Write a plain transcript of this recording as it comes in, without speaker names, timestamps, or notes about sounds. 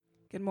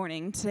Good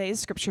morning. Today's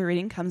scripture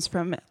reading comes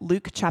from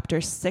Luke chapter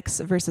 6,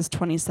 verses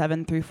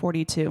 27 through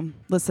 42.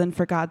 Listen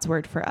for God's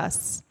word for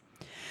us.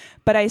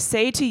 But I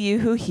say to you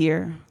who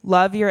hear,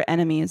 love your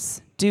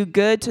enemies, do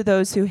good to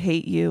those who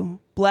hate you,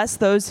 bless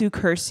those who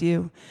curse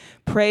you,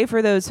 pray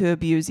for those who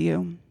abuse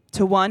you.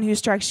 To one who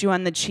strikes you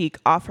on the cheek,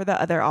 offer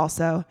the other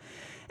also.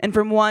 And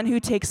from one who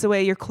takes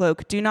away your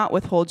cloak, do not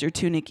withhold your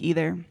tunic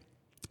either.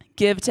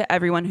 Give to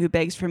everyone who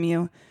begs from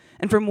you.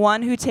 And from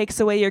one who takes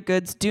away your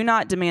goods, do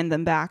not demand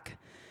them back.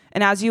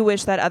 And as you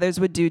wish that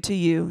others would do to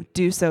you,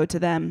 do so to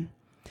them.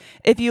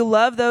 If you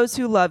love those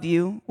who love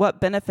you,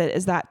 what benefit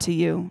is that to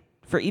you?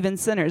 For even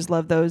sinners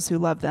love those who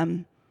love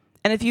them.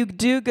 And if you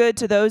do good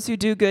to those who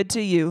do good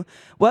to you,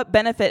 what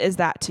benefit is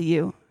that to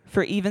you?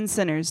 For even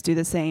sinners do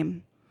the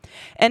same.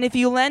 And if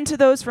you lend to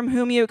those from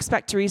whom you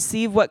expect to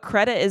receive, what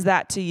credit is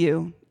that to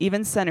you?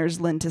 Even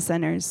sinners lend to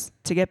sinners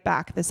to get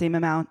back the same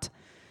amount.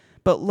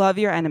 But love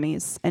your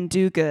enemies and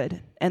do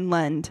good and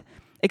lend,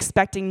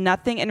 expecting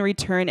nothing in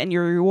return, and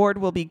your reward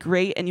will be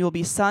great, and you will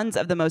be sons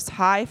of the Most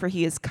High, for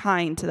he is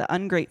kind to the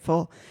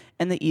ungrateful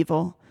and the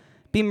evil.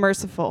 Be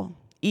merciful,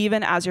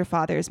 even as your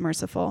Father is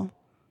merciful.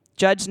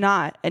 Judge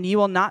not, and you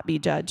will not be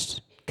judged.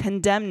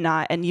 Condemn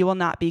not, and you will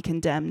not be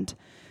condemned.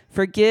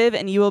 Forgive,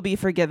 and you will be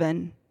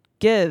forgiven.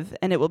 Give,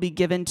 and it will be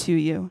given to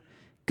you.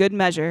 Good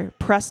measure,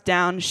 pressed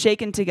down,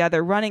 shaken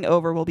together, running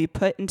over, will be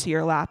put into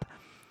your lap.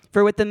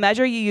 For with the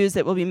measure you use,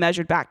 it will be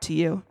measured back to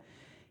you.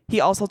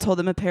 He also told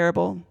them a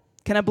parable.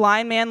 Can a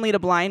blind man lead a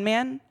blind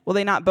man? Will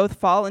they not both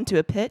fall into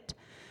a pit?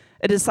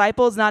 A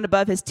disciple is not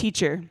above his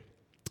teacher,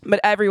 but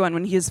everyone,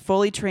 when he is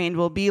fully trained,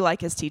 will be like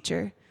his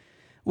teacher.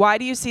 Why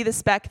do you see the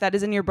speck that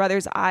is in your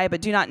brother's eye,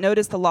 but do not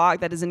notice the log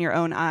that is in your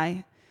own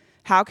eye?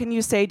 How can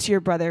you say to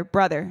your brother,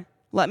 Brother,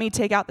 let me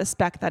take out the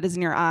speck that is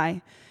in your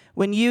eye,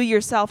 when you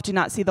yourself do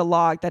not see the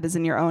log that is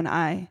in your own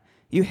eye?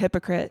 You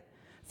hypocrite.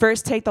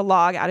 First take the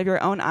log out of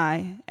your own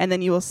eye, and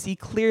then you will see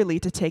clearly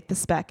to take the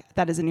speck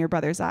that is in your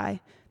brother's eye.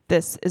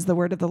 This is the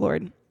word of the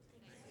Lord.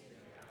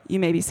 You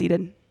may be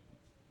seated.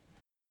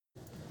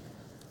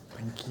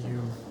 Thank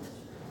you.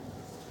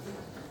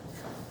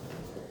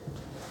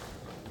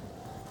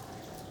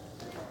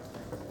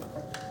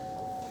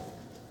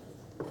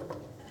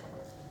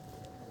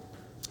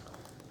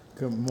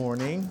 Good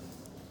morning.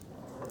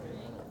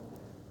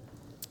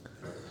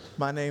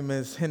 My name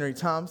is Henry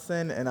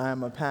Thompson, and I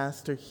am a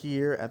pastor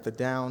here at the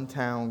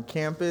downtown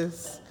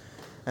campus.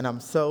 And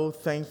I'm so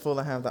thankful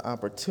to have the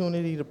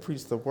opportunity to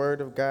preach the word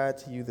of God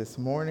to you this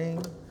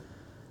morning.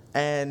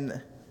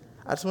 And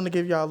I just want to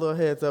give y'all a little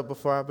heads up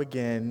before I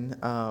begin.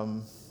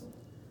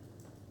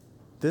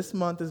 This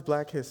month is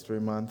Black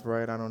History Month,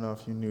 right? I don't know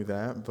if you knew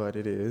that, but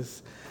it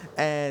is.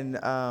 And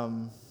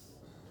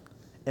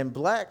in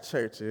Black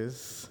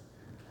churches,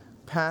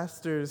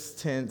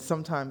 pastors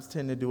sometimes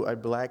tend to do a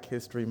Black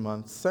History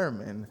Month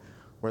sermon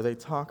where they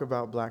talk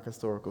about Black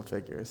historical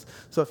figures.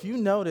 So if you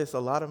notice, a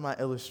lot of my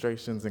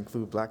illustrations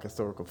include Black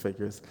historical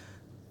figures.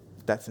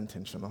 That's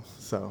intentional,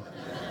 so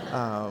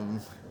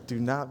do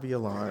not be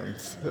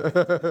alarmed.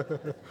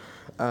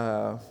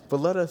 But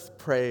let us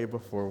pray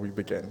before we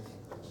begin.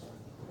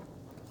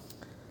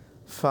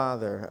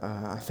 Father,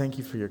 I thank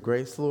you for your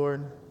grace,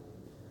 Lord.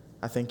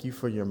 I thank you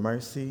for your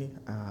mercy.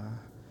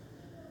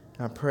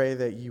 I pray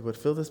that you would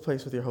fill this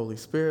place with your Holy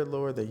Spirit,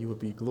 Lord, that you would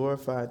be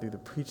glorified through the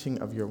preaching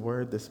of your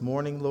word this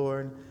morning,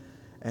 Lord.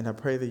 And I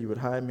pray that you would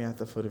hide me at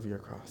the foot of your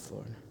cross,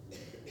 Lord.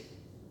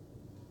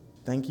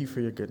 Thank you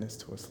for your goodness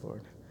to us,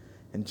 Lord.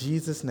 In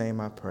Jesus'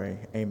 name I pray,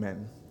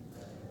 amen.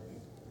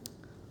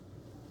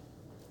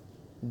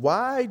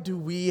 Why do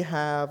we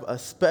have a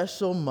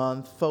special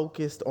month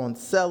focused on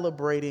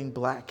celebrating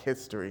Black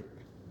history?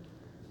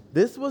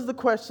 This was the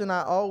question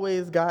I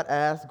always got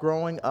asked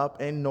growing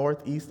up in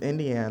Northeast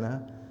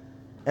Indiana.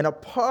 And a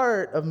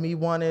part of me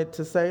wanted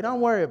to say,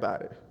 don't worry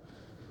about it.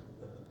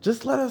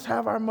 Just let us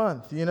have our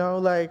month,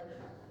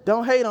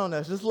 don't hate on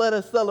us. Just let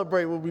us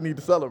celebrate what we need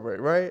to celebrate,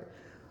 right?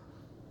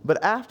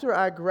 But after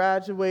I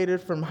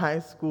graduated from high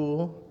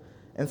school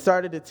and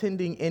started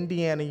attending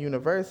Indiana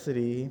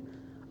University,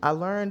 I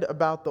learned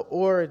about the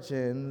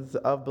origins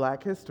of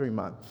Black History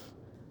Month.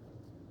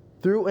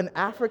 Through an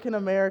African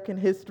American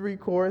history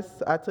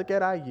course I took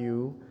at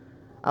IU,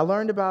 I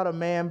learned about a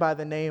man by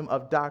the name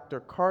of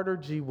Dr. Carter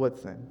G.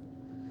 Woodson.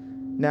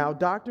 Now,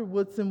 Dr.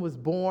 Woodson was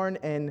born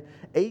in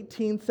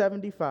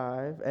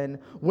 1875 and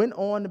went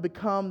on to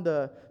become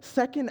the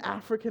second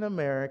African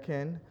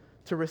American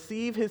to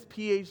receive his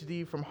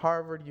PhD from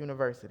Harvard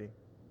University.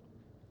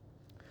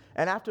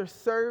 And after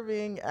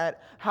serving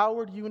at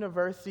Howard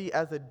University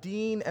as a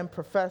dean and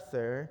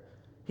professor,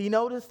 he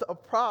noticed a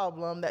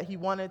problem that he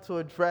wanted to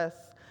address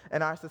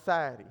in our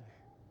society.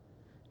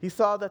 He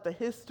saw that the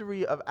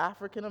history of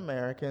African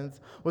Americans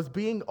was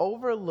being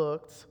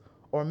overlooked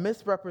or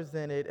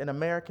misrepresented in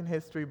American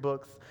history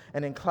books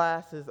and in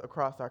classes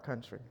across our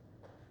country.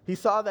 He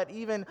saw that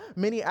even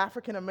many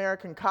African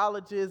American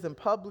colleges and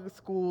public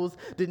schools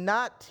did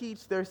not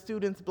teach their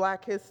students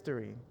Black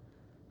history.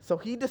 So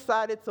he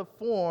decided to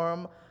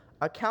form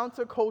a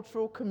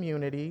countercultural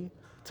community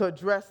to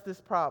address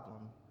this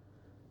problem.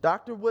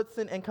 Dr.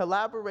 Woodson, in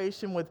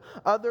collaboration with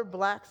other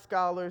black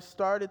scholars,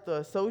 started the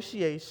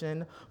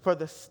Association for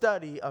the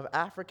Study of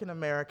African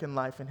American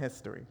Life and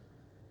History.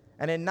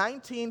 And in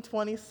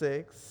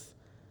 1926,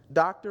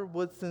 Dr.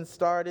 Woodson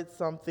started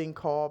something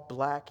called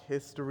Black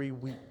History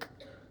Week.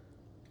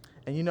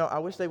 And you know, I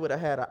wish they would have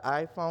had an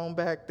iPhone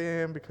back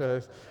then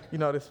because, you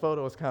know, this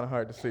photo is kind of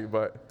hard to see,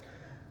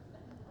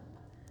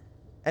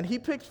 And he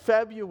picked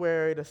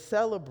February to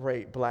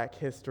celebrate Black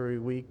History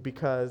Week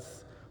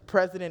because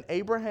President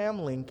Abraham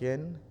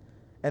Lincoln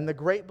and the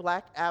great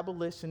black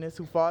abolitionist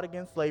who fought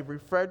against slavery,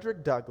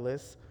 Frederick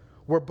Douglass,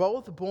 were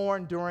both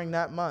born during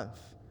that month.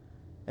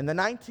 In the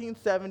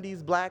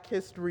 1970s, Black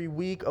History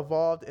Week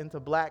evolved into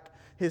Black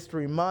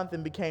History Month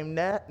and became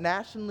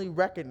nationally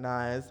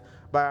recognized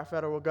by our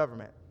federal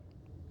government.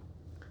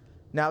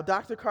 Now,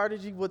 Dr. Carter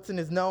G. Woodson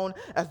is known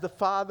as the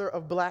father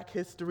of Black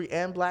History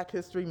and Black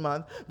History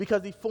Month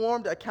because he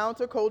formed a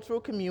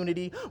countercultural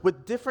community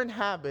with different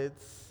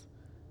habits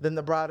than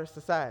the broader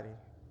society.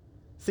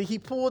 See, he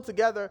pulled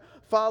together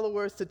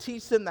followers to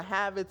teach them the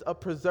habits of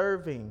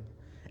preserving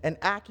and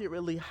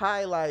accurately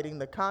highlighting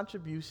the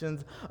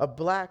contributions of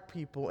black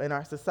people in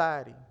our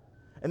society.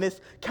 And this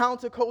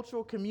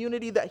countercultural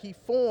community that he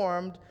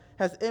formed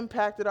has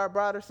impacted our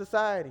broader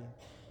society,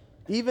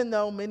 even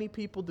though many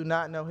people do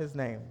not know his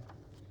name.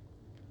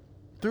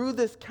 Through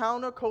this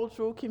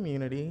countercultural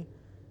community,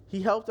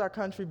 he helped our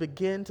country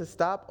begin to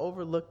stop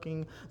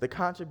overlooking the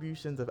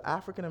contributions of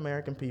African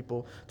American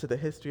people to the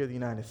history of the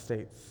United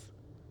States.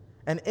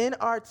 And in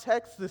our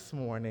text this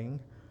morning,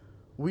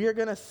 we are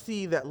going to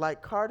see that,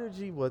 like Carter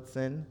G.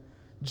 Woodson,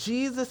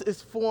 Jesus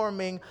is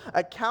forming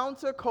a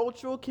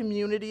countercultural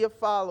community of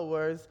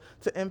followers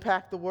to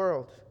impact the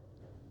world.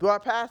 Through our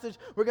passage,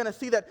 we're going to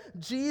see that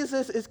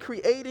Jesus is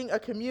creating a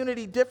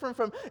community different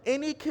from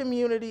any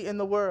community in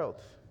the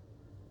world.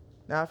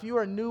 Now, if you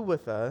are new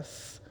with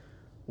us,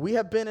 we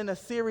have been in a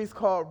series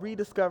called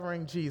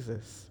Rediscovering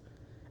Jesus.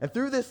 And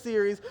through this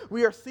series,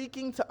 we are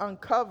seeking to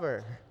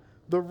uncover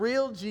the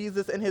real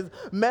Jesus and his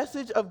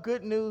message of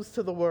good news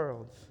to the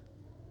world.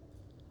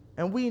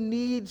 And we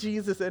need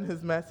Jesus and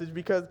his message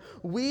because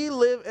we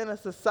live in a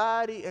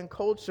society and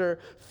culture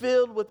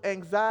filled with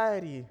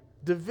anxiety,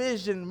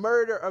 division,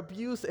 murder,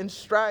 abuse, and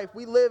strife.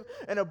 We live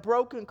in a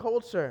broken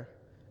culture,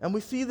 and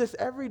we see this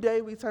every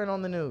day we turn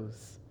on the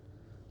news.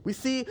 We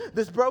see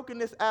this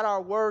brokenness at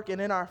our work and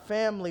in our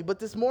family, but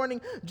this morning,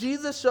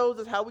 Jesus shows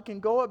us how we can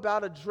go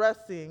about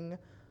addressing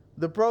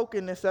the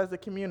brokenness as a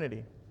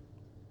community.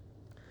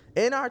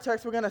 In our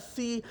text, we're going to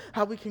see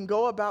how we can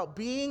go about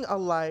being a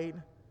light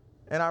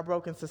in our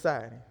broken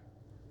society.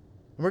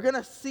 We're going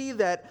to see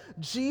that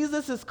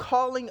Jesus is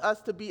calling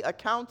us to be a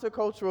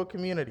countercultural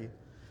community.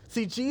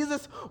 See,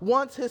 Jesus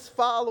wants his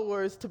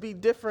followers to be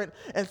different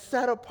and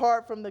set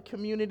apart from the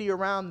community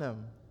around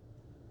them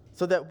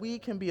so that we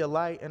can be a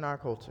light in our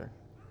culture.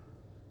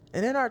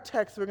 And in our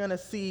text, we're going to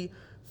see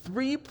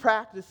 3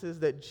 practices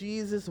that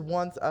Jesus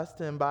wants us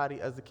to embody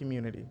as a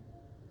community.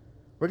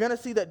 We're going to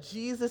see that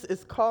Jesus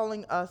is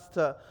calling us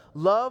to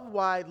love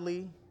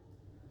widely,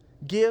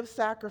 give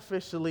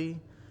sacrificially,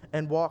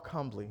 and walk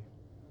humbly.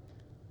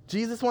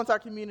 Jesus wants our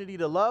community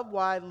to love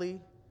widely,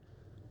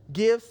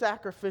 give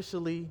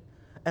sacrificially,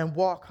 and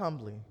walk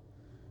humbly.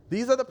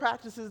 These are the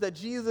practices that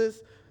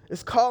Jesus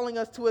is calling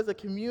us to as a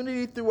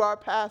community through our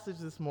passage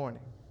this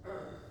morning.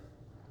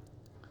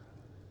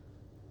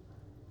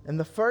 And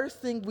the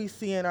first thing we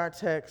see in our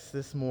text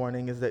this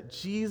morning is that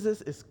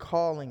Jesus is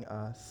calling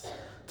us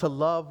to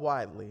love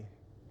widely.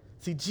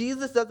 See,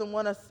 Jesus doesn't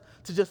want us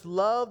to just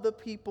love the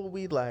people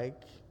we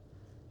like.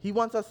 He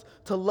wants us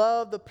to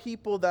love the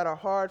people that are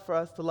hard for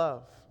us to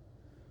love.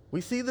 We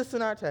see this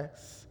in our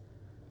text.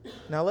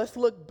 Now let's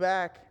look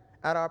back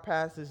at our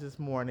passage this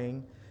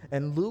morning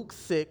in Luke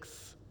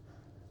 6,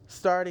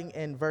 starting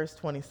in verse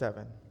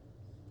 27.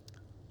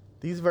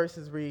 These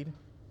verses read,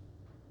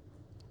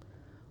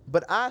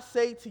 "But I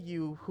say to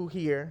you who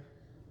hear,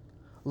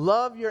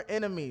 love your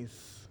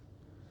enemies.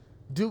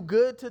 Do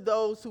good to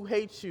those who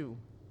hate you.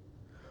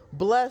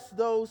 Bless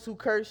those who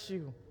curse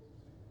you.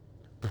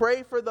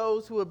 Pray for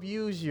those who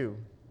abuse you.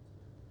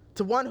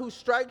 To one who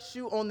strikes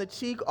you on the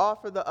cheek,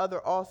 offer the other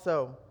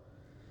also.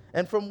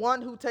 And from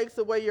one who takes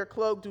away your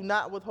cloak, do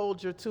not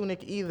withhold your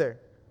tunic either.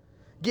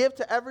 Give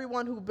to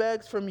everyone who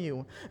begs from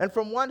you. And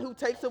from one who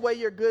takes away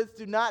your goods,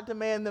 do not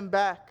demand them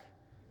back.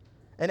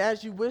 And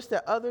as you wish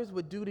that others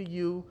would do to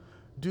you,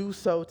 do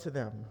so to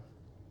them."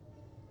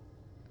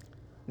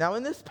 Now,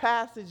 in this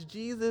passage,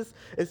 Jesus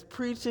is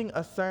preaching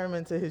a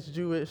sermon to his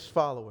Jewish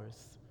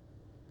followers.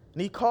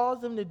 And he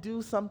calls them to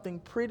do something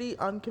pretty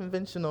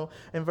unconventional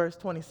in verse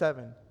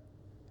 27.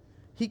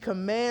 He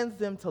commands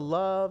them to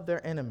love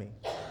their enemy.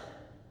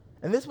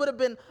 And this would have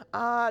been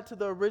odd to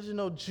the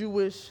original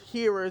Jewish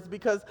hearers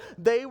because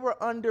they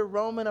were under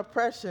Roman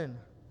oppression.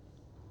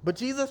 But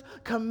Jesus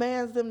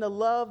commands them to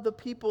love the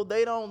people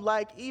they don't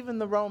like, even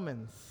the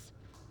Romans.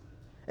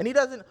 And he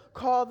doesn't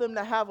call them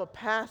to have a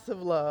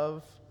passive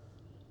love,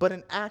 but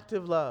an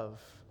active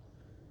love.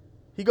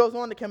 He goes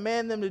on to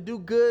command them to do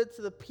good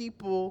to the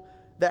people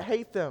that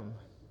hate them.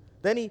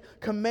 Then he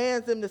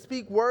commands them to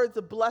speak words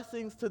of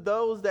blessings to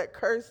those that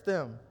curse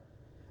them.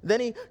 Then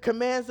he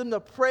commands them to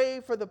pray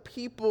for the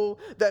people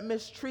that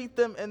mistreat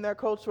them in their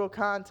cultural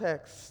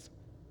context.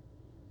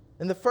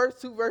 In the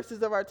first 2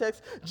 verses of our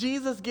text,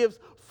 Jesus gives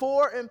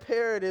 4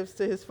 imperatives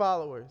to his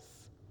followers.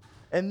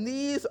 And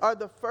these are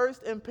the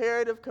first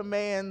imperative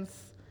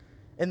commands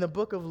in the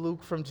book of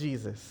Luke from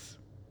Jesus.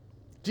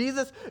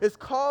 Jesus is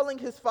calling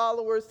his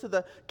followers to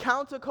the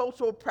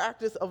countercultural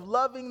practice of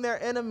loving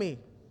their enemy.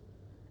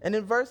 And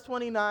in verse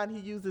 29, he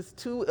uses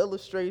 2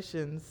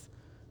 illustrations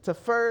to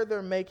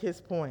further make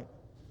his point.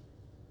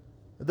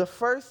 The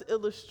first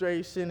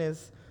illustration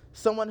is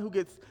someone who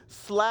gets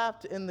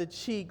slapped in the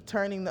cheek,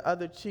 turning the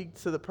other cheek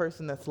to the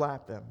person that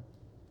slapped them.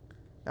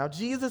 Now,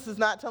 Jesus is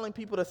not telling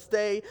people to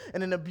stay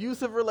in an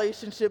abusive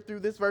relationship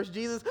through this verse.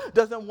 Jesus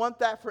doesn't want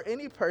that for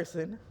any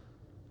person.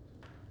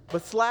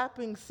 But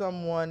slapping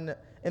someone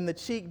in the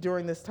cheek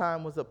during this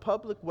time was a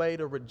public way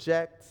to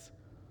reject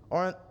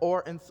or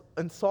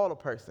insult a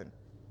person.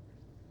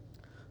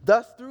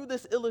 Thus, through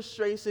this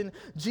illustration,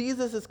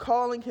 Jesus is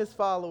calling his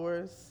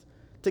followers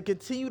to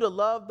continue to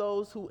love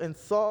those who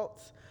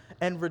insult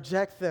and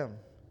reject them.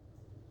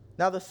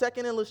 Now, the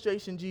second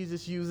illustration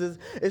Jesus uses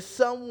is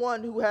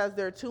someone who has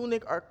their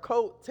tunic or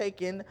coat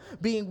taken,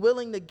 being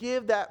willing to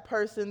give that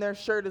person their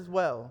shirt as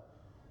well,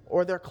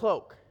 or their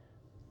cloak.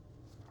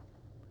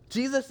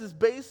 Jesus is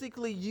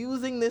basically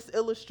using this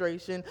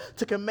illustration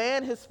to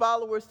command his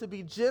followers to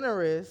be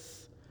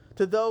generous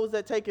to those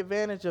that take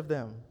advantage of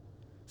them.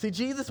 See,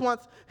 Jesus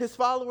wants his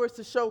followers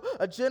to show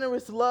a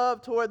generous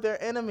love toward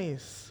their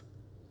enemies.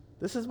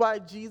 This is why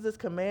Jesus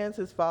commands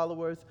his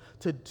followers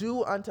to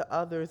do unto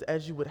others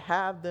as you would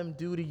have them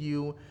do to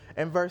you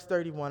in verse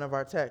 31 of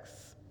our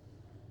text.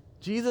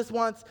 Jesus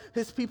wants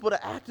his people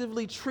to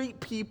actively treat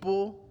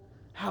people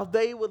how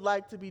they would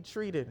like to be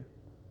treated.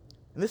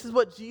 And this is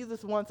what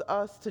Jesus wants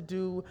us to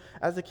do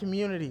as a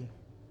community.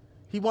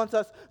 He wants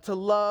us to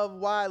love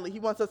widely. He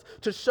wants us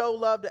to show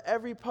love to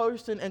every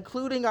person,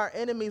 including our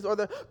enemies or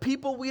the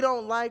people we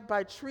don't like,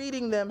 by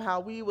treating them how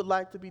we would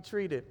like to be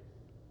treated.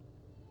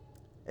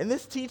 And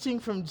this teaching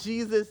from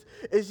Jesus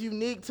is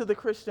unique to the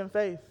Christian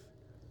faith.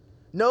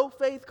 No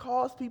faith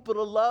calls people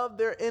to love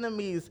their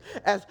enemies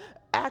as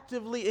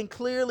actively and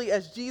clearly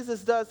as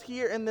Jesus does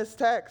here in this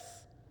text.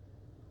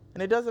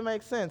 And it doesn't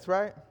make sense,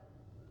 right?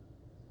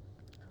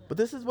 But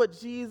this is what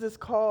Jesus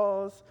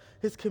calls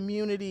his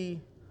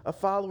community of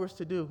followers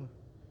to do.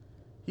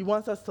 He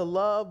wants us to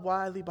love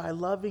widely by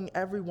loving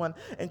everyone,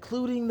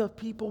 including the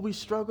people we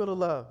struggle to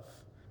love.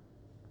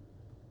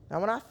 Now,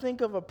 when I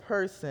think of a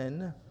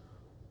person,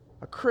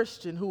 a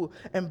Christian who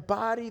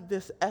embodied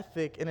this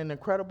ethic in an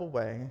incredible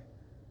way,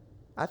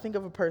 I think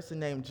of a person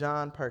named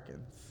John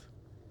Perkins.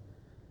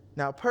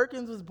 Now,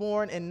 Perkins was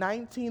born in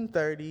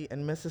 1930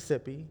 in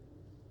Mississippi.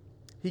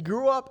 He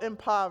grew up in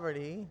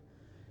poverty,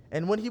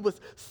 and when he was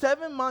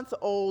 7 months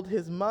old,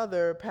 his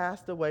mother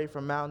passed away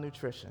from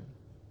malnutrition.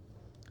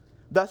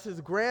 Thus, his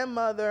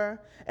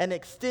grandmother and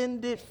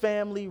extended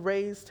family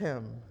raised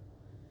him.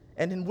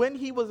 And when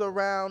he was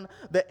around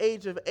the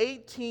age of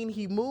 18,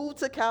 he moved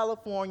to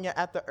California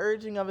at the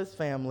urging of his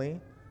family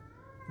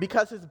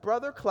because his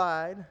brother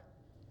Clyde,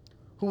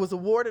 who was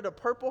awarded a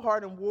Purple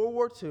Heart in World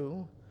War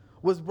II,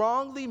 was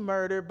wrongly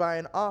murdered by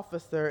an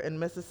officer in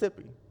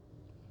Mississippi.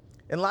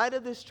 In light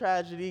of this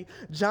tragedy,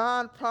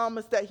 John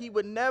promised that he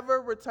would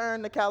never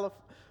return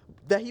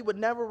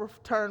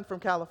from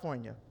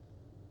California.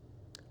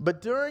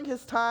 But during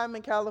his time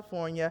in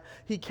California,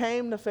 he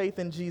came to faith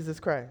in Jesus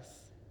Christ.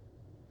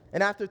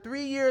 And after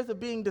 3 years of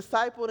being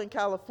discipled in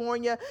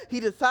California, he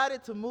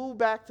decided to move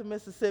back to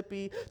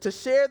Mississippi to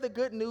share the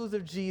good news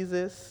of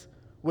Jesus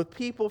with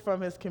people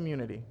from his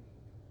community.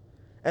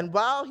 And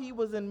while he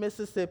was in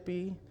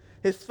Mississippi,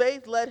 his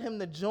faith led him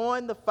to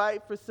join the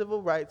fight for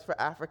civil rights for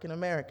African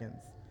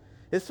Americans.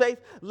 His faith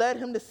led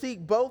him to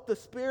seek both the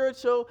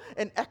spiritual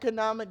and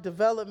economic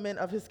development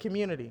of his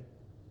community.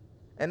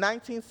 In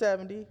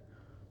 1970,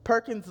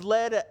 Perkins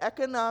led an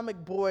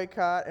economic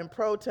boycott and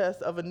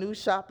protest of a new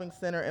shopping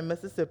center in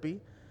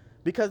Mississippi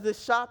because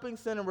this shopping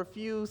center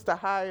refused to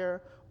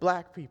hire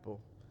black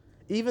people,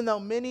 even though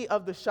many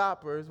of the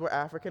shoppers were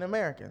African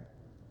American.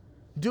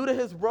 Due to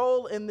his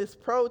role in this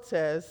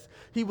protest,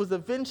 he was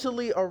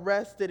eventually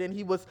arrested and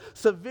he was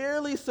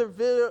severely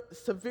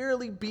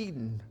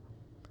beaten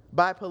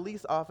by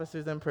police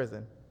officers in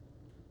prison.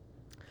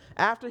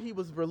 After he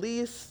was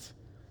released,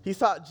 he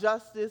sought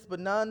justice, but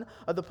none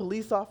of the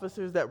police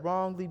officers that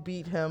wrongly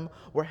beat him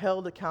were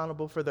held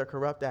accountable for their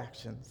corrupt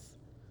actions.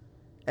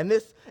 And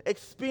this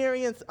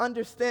experience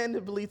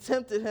understandably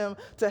tempted him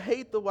to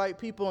hate the white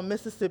people in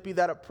Mississippi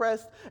that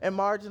oppressed and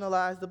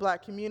marginalized the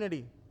black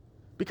community,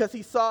 because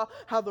he saw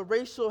how the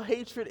racial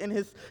hatred in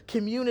his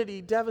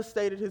community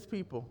devastated his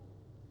people.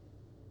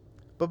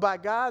 But by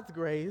God's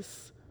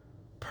grace,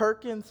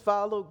 Perkins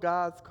followed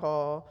God's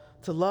call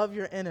to love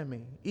your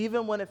enemy,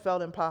 even when it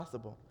felt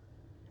impossible.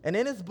 And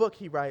in his book,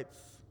 he writes,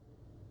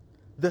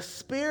 "The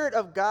Spirit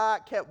of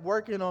God kept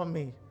working on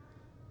me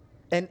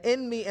and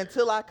in me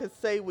until I could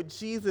say with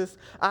Jesus,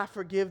 I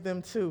forgive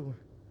them too.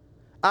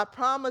 I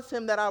promised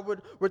him that I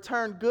would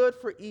return good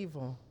for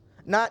evil,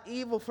 not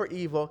evil for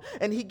evil.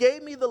 And he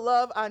gave me the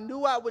love I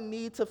knew I would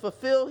need to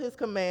fulfill his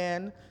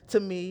command to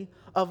me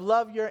of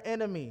love your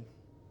enemy.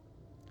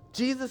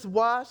 Jesus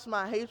washed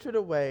my hatred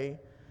away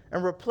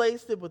and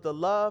replaced it with the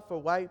love for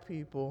white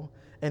people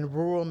in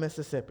rural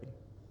Mississippi.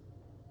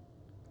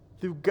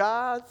 Through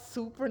God's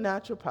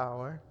supernatural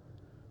power,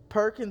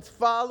 Perkins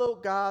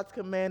followed God's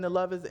command to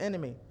love his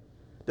enemy.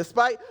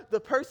 Despite the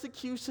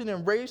persecution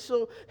and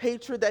racial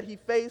hatred that he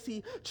faced,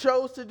 he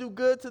chose to do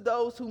good to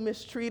those who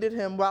mistreated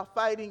him while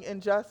fighting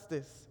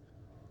injustice.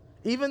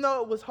 Even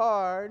though it was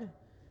hard,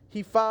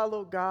 he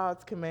followed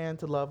God's command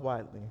to love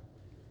widely.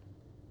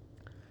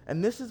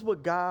 And this is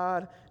what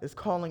God is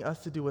calling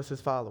us to do as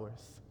his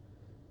followers.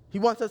 He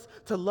wants us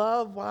to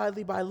love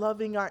widely by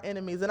loving our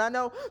enemies. And I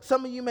know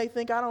some of you may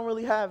think I don't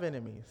really have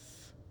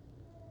enemies.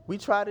 We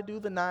try to do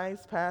the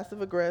nice,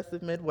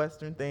 passive-aggressive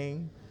Midwestern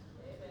thing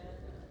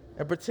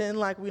and pretend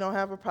like we don't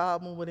have a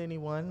problem with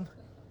anyone.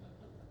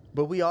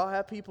 But we all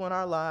have people in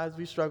our lives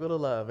we struggle to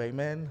love.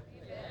 Amen?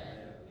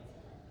 Amen.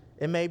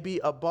 It may be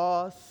a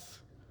boss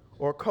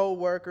or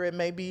co-worker. It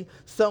may be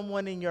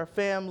someone in your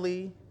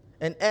family,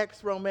 an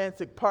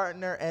ex-romantic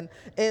partner, an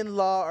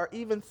in-law, or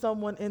even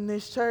someone in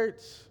this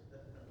church.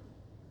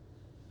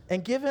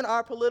 And given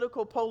our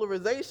political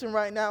polarization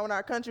right now in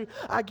our country,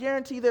 I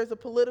guarantee there's a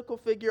political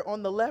figure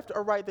on the left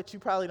or right that you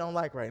probably don't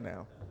like right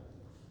now.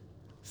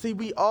 See,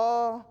 we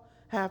all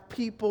have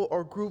people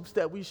or groups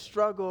that we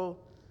struggle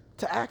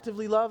to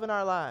actively love in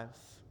our lives.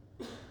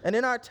 And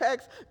in our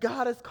text,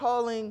 God is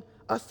calling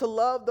us to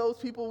love those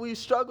people we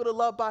struggle to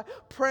love by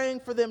praying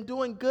for them,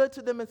 doing good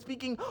to them, and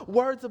speaking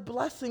words of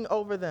blessing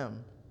over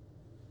them.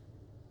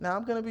 Now,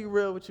 I'm going to be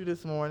real with you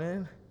this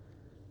morning.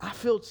 I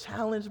feel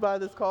challenged by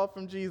this call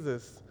from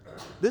Jesus.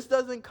 This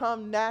doesn't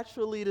come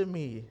naturally to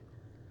me.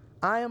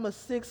 I am a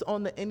 6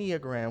 on the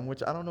Enneagram,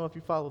 which I don't know if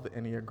you follow the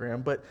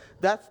Enneagram, but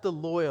that's the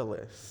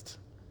loyalist.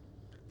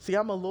 See,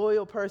 I'm a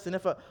loyal person.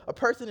 If a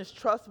person is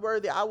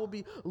trustworthy, I will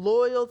be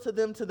loyal to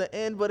them to the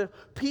end. But if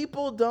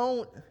people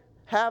don't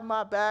have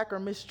my back or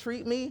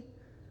mistreat me,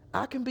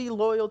 I can be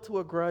loyal to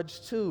a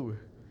grudge too.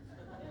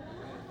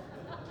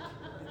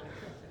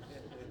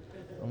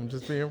 I'm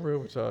just being real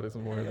with y'all this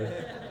morning.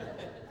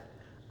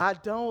 I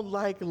don't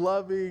like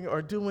loving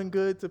or doing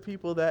good to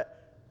people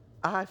that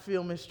I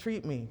feel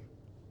mistreat me.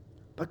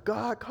 But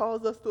God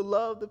calls us to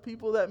love the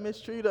people that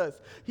mistreat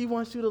us. He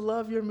wants you to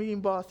love your mean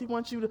boss. He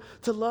wants you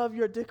to love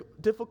your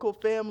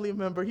difficult family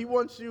member. He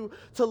wants you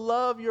to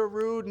love your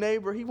rude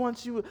neighbor. He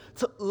wants you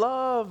to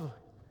love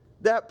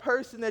that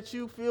person that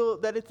you feel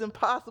that it's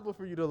impossible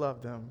for you to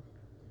love them.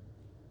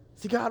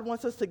 See, God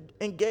wants us to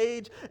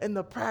engage in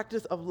the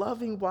practice of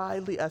loving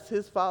widely as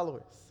his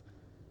followers.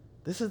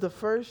 This is the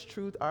first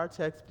truth our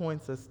text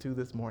points us to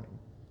this morning.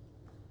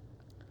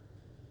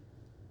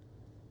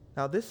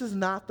 Now, this is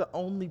not the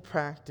only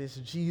practice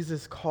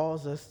Jesus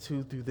calls us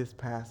to through this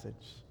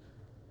passage.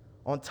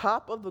 On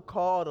top of the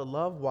call to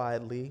love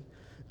widely,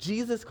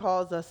 Jesus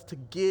calls us to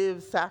give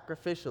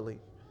sacrificially.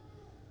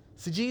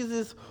 See,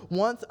 Jesus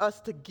wants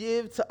us to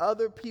give to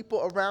other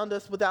people around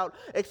us without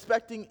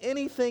expecting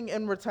anything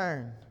in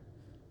return.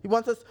 He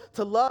wants us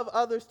to love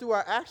others through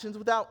our actions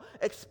without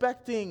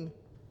expecting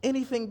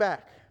anything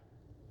back.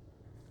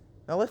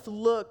 Now, let's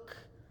look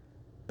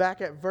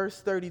back at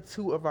verse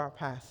 32 of our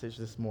passage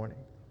this morning.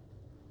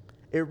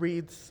 It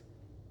reads,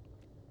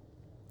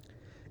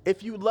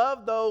 "If you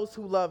love those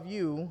who love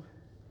you,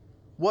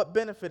 what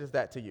benefit is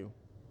that to you?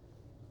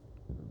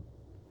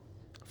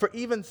 For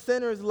even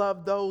sinners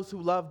love those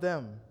who love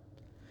them.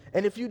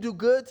 And if you do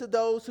good to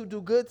those who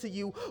do good to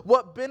you,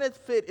 what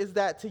benefit is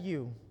that to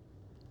you?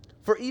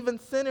 For even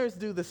sinners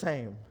do the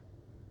same.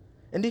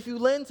 And if you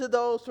lend to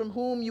those from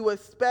whom you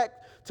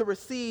expect to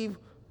receive,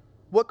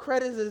 what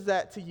credit is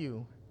that to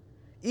you?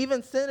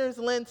 Even sinners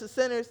lend to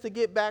sinners to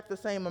get back the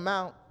same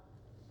amount.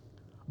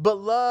 But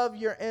love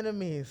your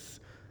enemies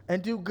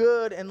and do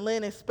good and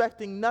lend,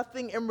 expecting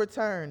nothing in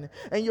return.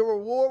 And your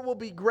reward will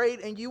be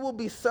great, and you will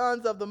be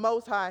sons of the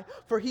Most High,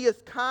 for he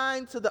is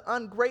kind to the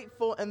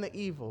ungrateful and the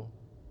evil.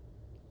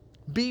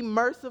 Be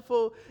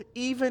merciful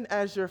even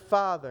as your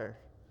Father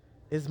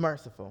is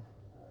merciful."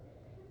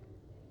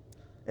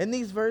 In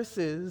these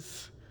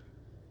verses,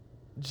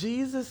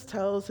 Jesus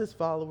tells his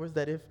followers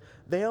that if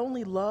they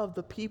only love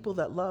the people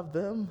that love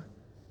them,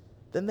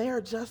 then they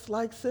are just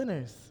like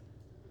sinners.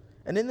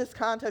 And in this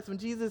context, when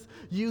Jesus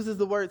uses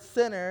the word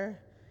sinner,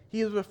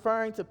 he is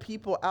referring to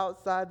people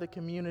outside the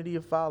community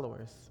of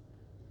followers.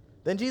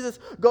 Then Jesus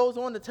goes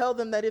on to tell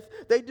them that if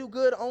they do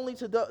good only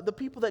to the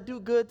people that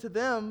do good to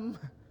them,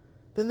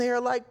 then they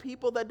are like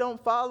people that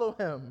don't follow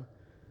him.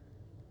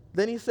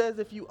 Then he says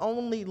if you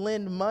only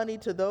lend money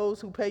to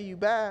those who pay you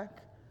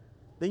back,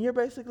 then you're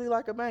basically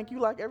like a bank. You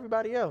like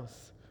everybody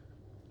else.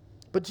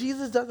 But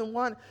Jesus doesn't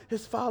want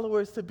his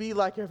followers to be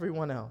like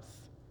everyone else.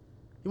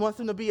 He wants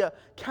them to be a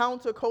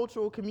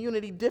countercultural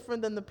community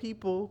different than the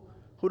people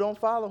who don't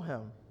follow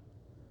him.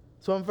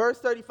 So in verse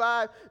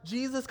 35,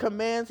 Jesus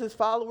commands his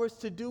followers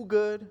to do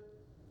good,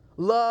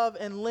 love,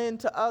 and lend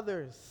to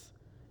others,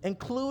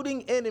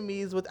 including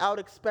enemies, without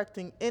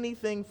expecting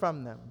anything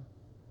from them.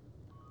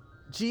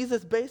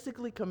 Jesus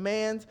basically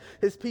commands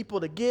his people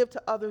to give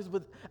to others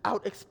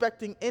without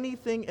expecting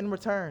anything in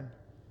return.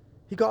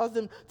 He calls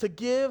them to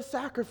give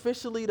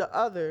sacrificially to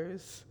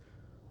others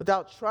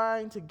without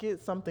trying to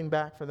get something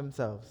back for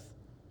themselves.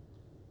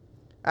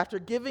 After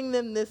giving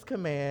them this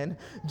command,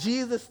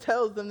 Jesus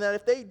tells them that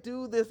if they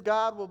do this,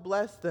 God will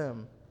bless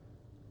them.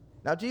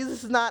 Now,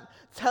 Jesus is not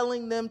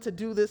telling them to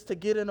do this to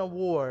get an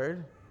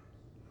award,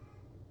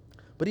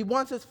 but he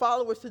wants his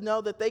followers to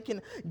know that they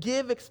can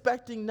give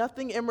expecting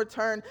nothing in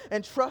return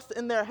and trust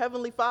in their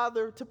heavenly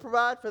Father to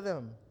provide for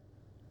them.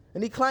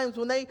 And he claims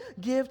when they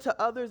give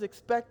to others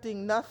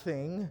expecting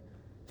nothing,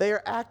 they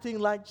are acting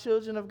like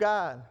children of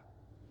God.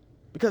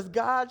 Because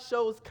God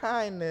shows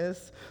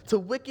kindness to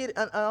wicked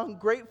and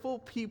ungrateful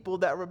people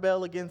that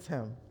rebel against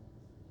him.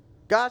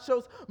 God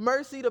shows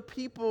mercy to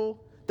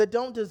people that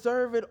don't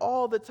deserve it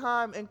all the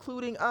time,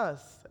 including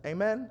us.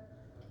 Amen?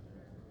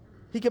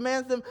 He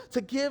commands them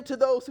to give to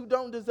those who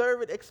don't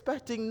deserve it,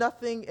 expecting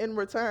nothing in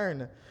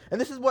return.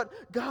 And this is what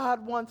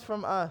God wants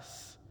from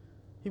us.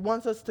 He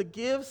wants us to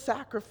give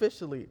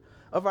sacrificially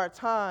of our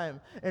time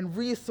and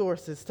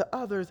resources to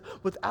others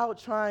without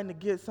trying to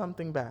get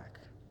something back.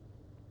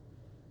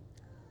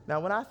 Now,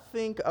 when I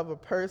think of a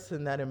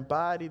person that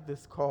embodied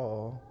this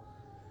call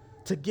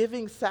to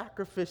giving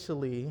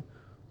sacrificially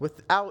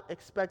without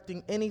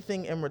expecting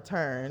anything in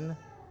return,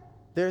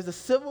 there's a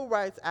civil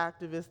rights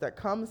activist that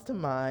comes to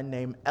mind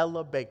named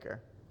Ella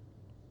Baker.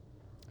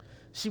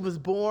 She was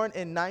born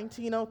in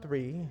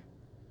 1903,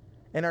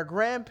 and her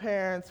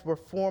grandparents were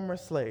former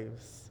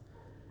slaves.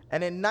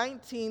 And in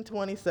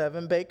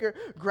 1927, Baker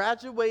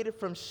graduated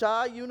from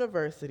Shaw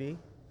University,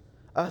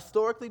 a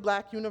historically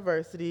black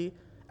university,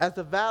 as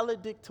a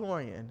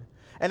valedictorian.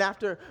 And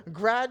after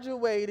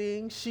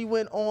graduating, she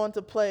went on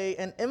to play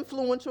an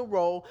influential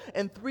role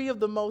in 3 of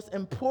the most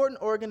important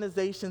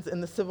organizations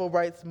in the civil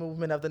rights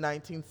movement of the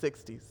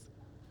 1960s.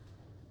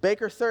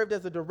 Baker served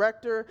as a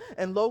director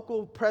and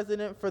local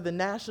president for the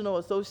National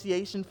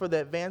Association for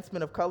the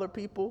Advancement of Colored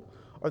People,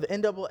 or the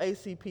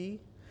NAACP.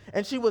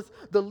 And she was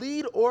the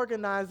lead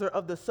organizer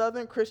of the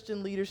Southern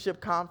Christian Leadership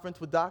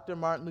Conference with Dr.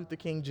 Martin Luther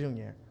King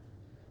Jr.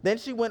 Then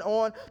she went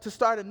on to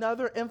start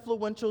another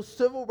influential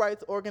civil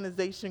rights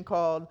organization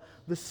called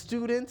the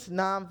Students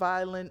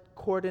Nonviolent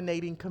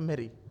Coordinating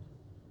Committee.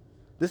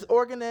 This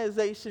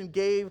organization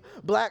gave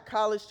black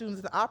college students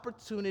an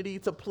opportunity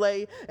to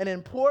play an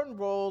important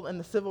role in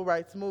the civil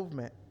rights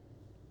movement.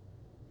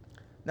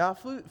 Now,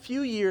 a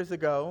few years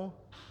ago,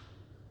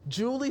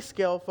 Julie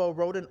Scelfo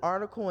wrote an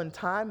article in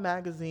Time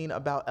magazine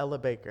about Ella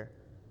Baker.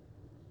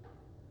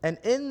 And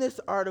in this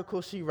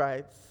article, she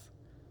writes,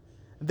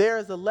 "There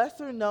is a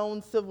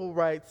lesser-known civil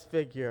rights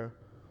figure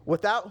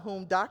without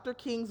whom Dr.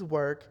 King's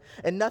work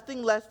and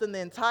nothing less than the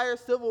entire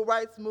civil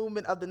rights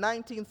movement of the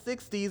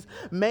 1960s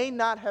may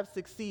not have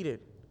succeeded,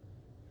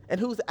 and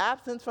whose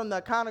absence from the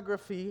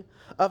iconography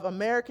of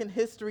American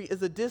history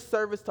is a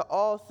disservice to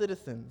all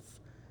citizens,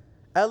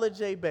 Ella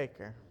J.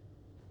 Baker."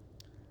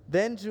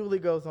 Then Julie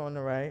goes on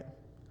to write,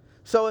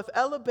 "So if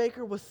Ella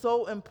Baker was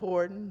so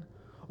important,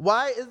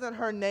 why isn't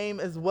her name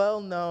as well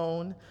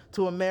known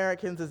to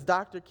Americans as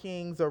Dr.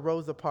 King's or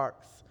Rosa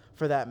Parks,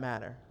 for that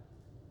matter?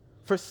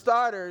 For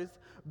starters,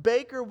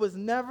 Baker was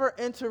never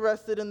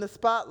interested in the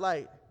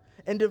spotlight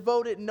and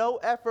devoted no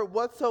effort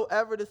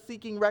whatsoever to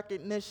seeking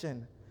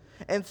recognition.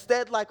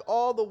 Instead, like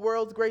all the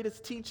world's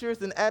greatest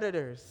teachers and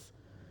editors,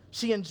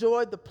 she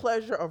enjoyed the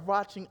pleasure of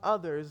watching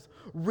others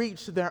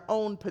reach their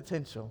own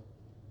potential."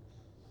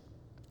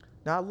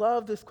 Now, I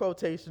love this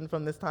quotation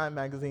from this Time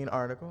magazine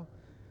article,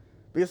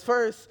 because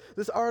first,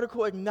 this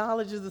article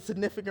acknowledges the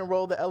significant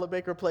role that Ella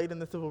Baker played in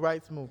the civil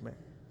rights movement.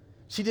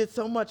 She did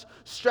so much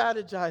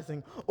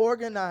strategizing,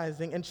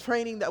 organizing, and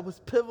training that was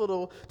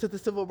pivotal to the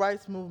civil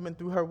rights movement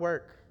through her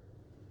work.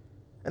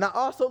 And I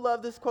also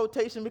love this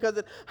quotation because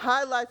it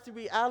highlights the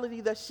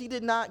reality that she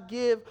did not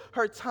give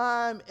her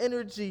time,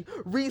 energy,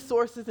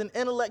 resources, and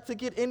intellect to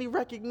get any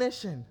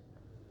recognition.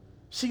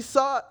 She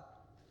sought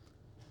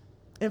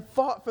and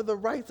fought for the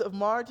rights of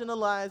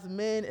marginalized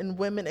men and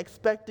women,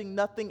 expecting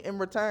nothing in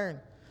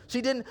return.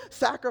 She didn't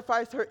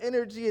sacrifice her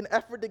energy and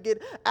effort to get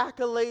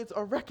accolades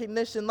or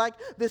recognition. Like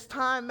this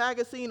Time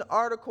magazine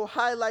article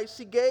highlights,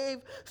 she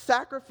gave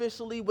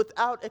sacrificially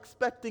without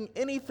expecting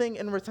anything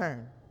in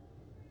return.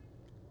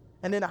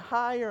 And in a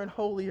higher and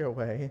holier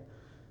way,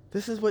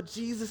 this is what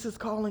Jesus is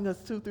calling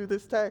us to through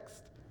this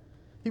text.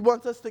 He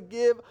wants us to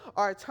give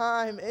our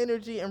time,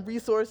 energy, and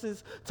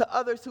resources to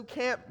others who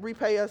can't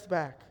repay us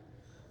back.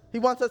 He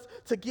wants us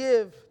to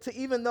give to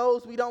even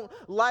those we don't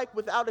like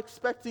without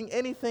expecting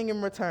anything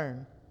in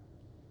return.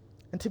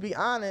 And to be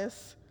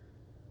honest,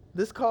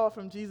 this call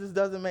from Jesus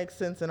doesn't make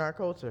sense in our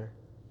culture.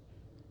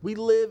 We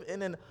live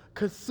in a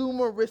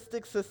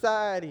consumeristic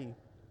society.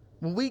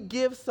 When we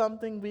give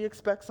something, we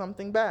expect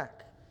something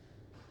back.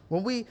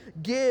 When we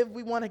give,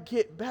 we want to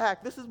get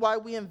back. This is why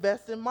we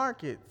invest in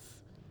markets.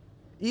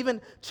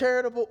 Even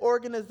charitable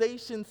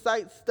organizations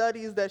cite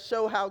studies that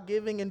show how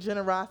giving and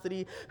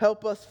generosity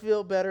help us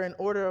feel better in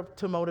order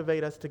to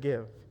motivate us to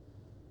give.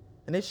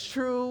 And it's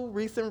true,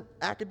 recent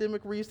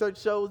academic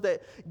research shows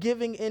that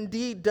giving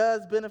indeed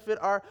does benefit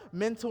our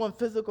mental and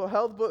physical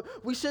health, but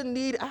we shouldn't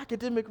need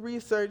academic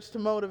research to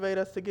motivate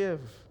us to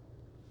give.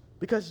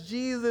 Because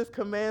Jesus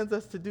commands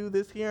us to do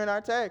this here in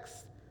our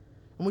text.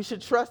 And we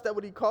should trust that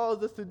what he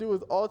calls us to do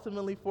is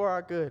ultimately for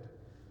our good.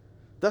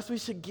 Thus, we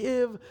should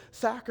give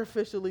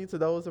sacrificially to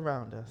those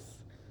around us.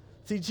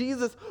 See,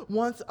 Jesus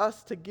wants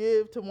us to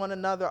give to one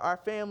another, our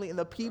family, and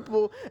the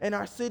people in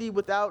our city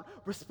without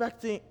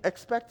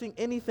expecting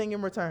anything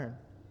in return.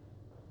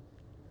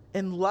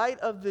 In light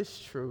of this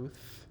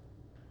truth,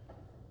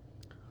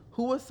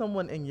 who is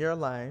someone in your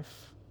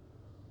life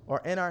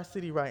or in our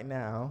city right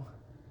now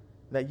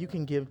that you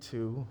can give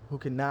to who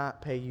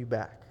cannot pay you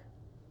back?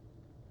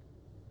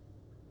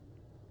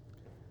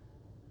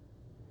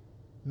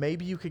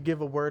 Maybe you could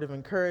give a word of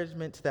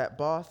encouragement to that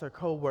boss or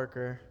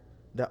coworker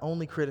that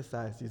only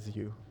criticizes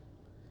you.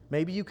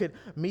 Maybe you could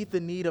meet the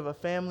need of a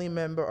family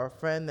member or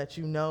friend that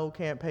you know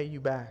can't pay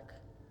you back.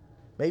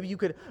 Maybe you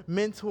could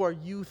mentor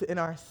youth in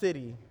our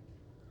city.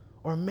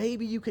 Or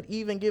maybe you could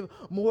even give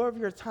more of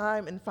your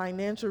time and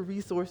financial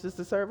resources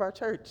to serve our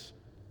church.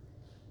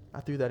 I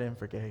threw that in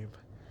for Gabe.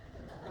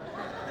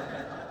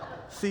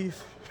 See,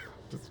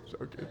 just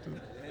joking.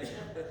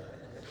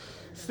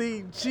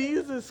 See,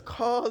 Jesus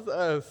calls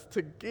us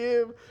to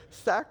give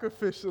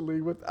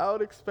sacrificially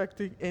without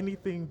expecting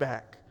anything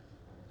back.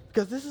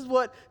 Because this is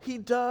what he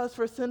does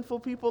for sinful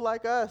people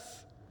like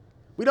us.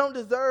 We don't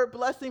deserve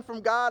blessing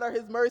from God or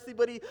his mercy,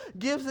 but he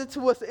gives it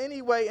to us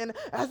anyway. And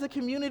as a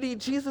community,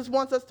 Jesus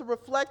wants us to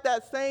reflect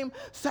that same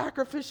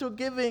sacrificial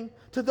giving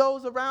to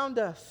those around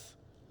us,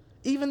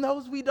 even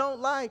those we don't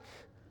like.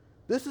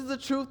 This is the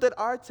truth that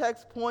our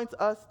text points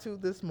us to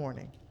this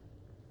morning.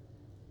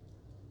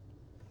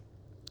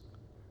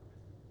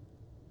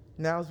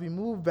 Now, as we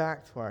move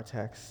back to our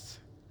text,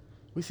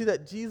 we see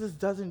that Jesus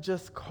doesn't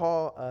just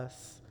call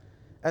us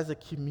as a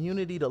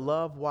community to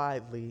love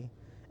widely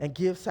and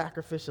give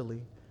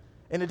sacrificially.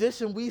 In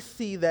addition, we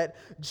see that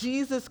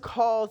Jesus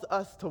calls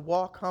us to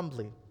walk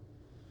humbly.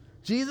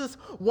 Jesus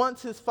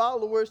wants his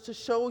followers to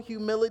show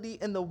humility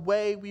in the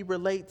way we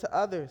relate to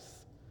others.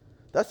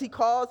 Thus, he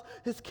calls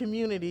his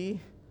community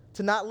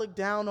to not look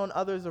down on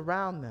others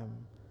around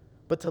them,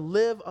 but to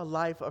live a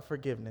life of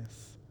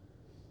forgiveness.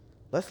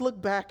 Let's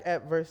look back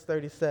at verse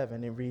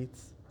 37. It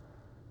reads,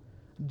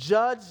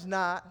 "Judge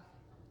not,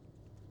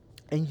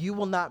 and you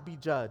will not be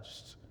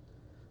judged.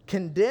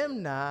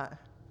 Condemn not,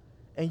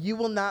 and you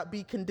will not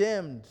be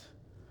condemned.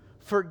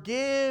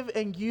 Forgive,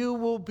 and you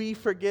will be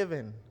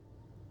forgiven.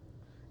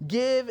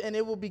 Give, and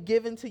it will be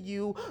given to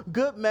you.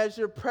 Good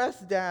measure,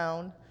 pressed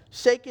down,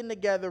 shaken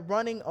together,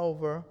 running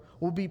over,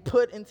 will be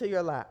put into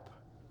your lap.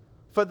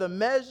 For the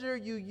measure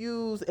you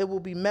use, it will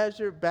be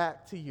measured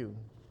back to you."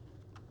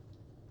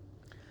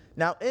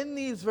 Now, in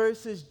these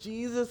verses,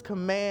 Jesus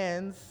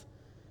commands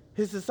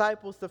his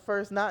disciples to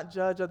first not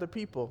judge other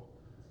people.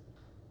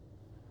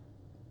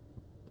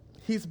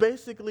 He's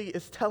basically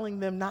is telling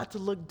them not to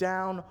look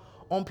down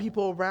on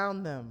people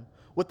around them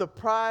with a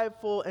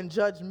prideful and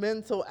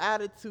judgmental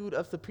attitude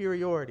of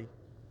superiority.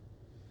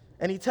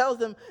 And he tells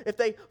them if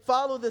they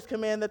follow this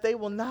command that they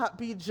will not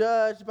be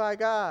judged by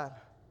God.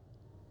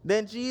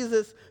 Then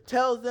Jesus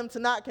tells them to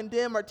not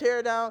condemn or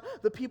tear down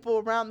the people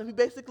around them. He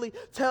basically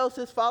tells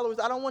his followers,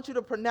 I don't want you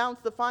to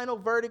pronounce the final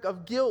verdict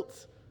of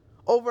guilt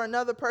over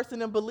another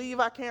person and believe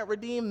I can't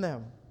redeem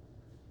them.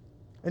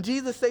 And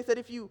Jesus states that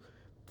if you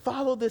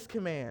follow this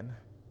command,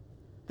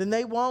 then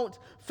they won't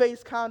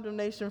face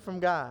condemnation from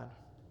God.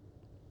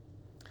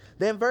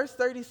 Then verse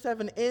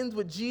 37 ends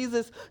with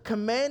Jesus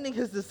commanding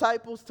his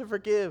disciples to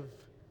forgive.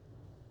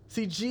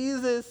 See,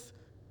 Jesus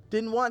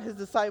didn't want his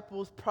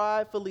disciples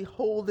pridefully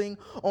holding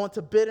on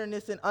to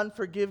bitterness and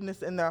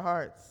unforgiveness in their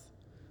hearts.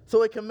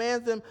 So it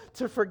commands them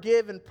to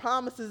forgive and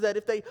promises that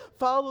if they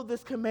follow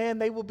this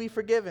command, they will be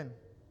forgiven.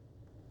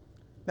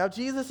 Now,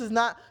 Jesus is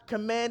not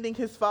commanding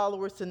his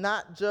followers to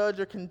not judge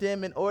or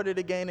condemn in order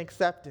to gain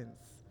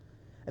acceptance.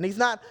 And he's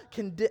not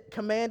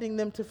commanding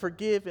them to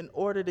forgive in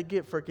order to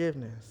get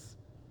forgiveness.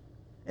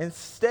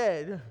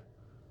 Instead,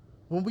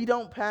 when we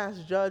don't pass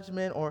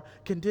judgment or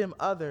condemn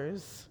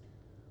others,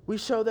 we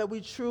show that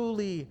we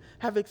truly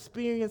have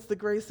experienced the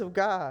grace of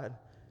God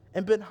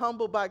and been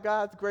humbled by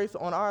God's grace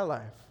on our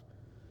life.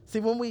 See,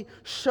 when we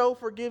show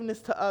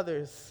forgiveness to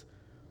others,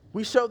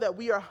 we show that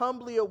we are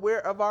humbly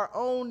aware of our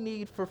own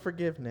need for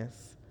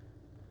forgiveness.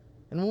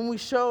 And when we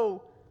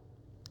show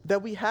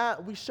that we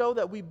show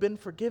that we've been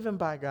forgiven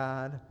by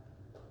God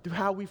through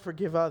how we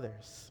forgive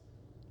others.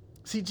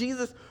 See,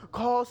 Jesus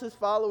calls his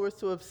followers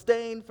to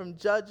abstain from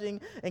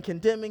judging and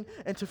condemning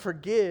and to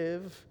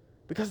forgive,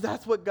 because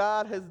that's what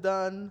God has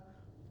done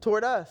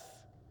toward us.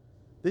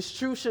 This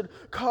truth should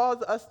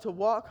cause us to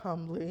walk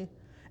humbly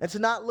and to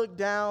not look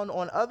down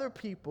on other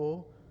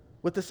people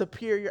with a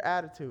superior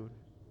attitude.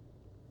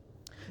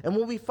 And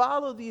when we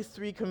follow these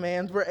 3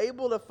 commands, we're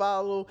able to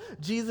follow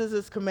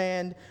Jesus'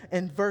 command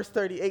in verse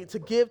 38 to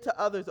give to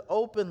others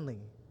openly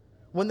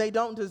when they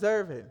don't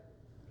deserve it.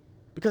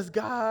 Because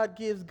God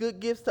gives good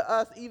gifts to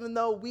us even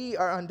though we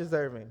are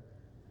undeserving.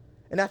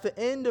 And at the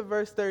end of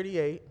verse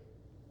 38,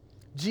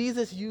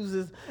 Jesus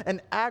uses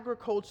an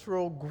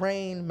agricultural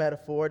grain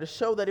metaphor to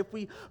show that if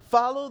we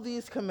follow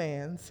these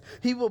commands,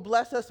 he will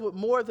bless us with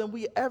more than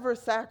we ever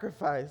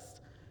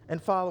sacrificed in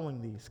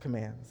following these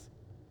commands.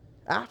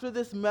 After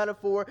this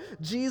metaphor,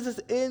 Jesus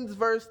ends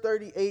verse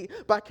 38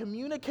 by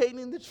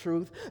communicating the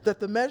truth that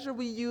the measure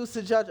we use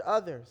to judge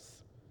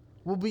others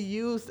will be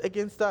used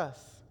against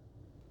us.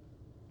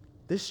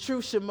 This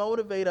truth should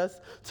motivate us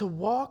to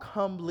walk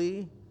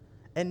humbly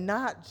and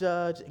not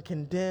judge and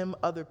condemn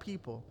other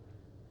people.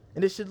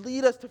 And it should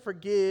lead us to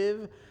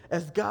forgive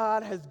as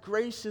God has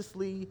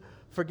graciously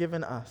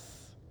forgiven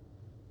us.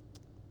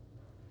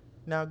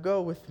 Now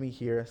go with me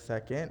here a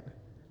second.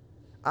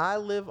 I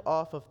live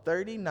off of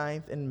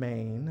 39th and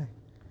Main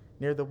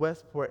near the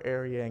Westport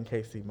area in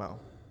KC-Mo.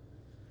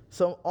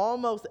 So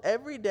almost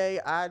every day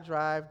I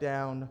drive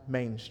down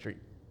Main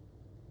Street.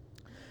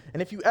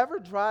 And if you ever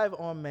drive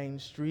on Main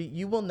Street,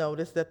 you will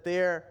notice that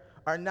there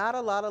are not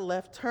a lot of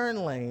left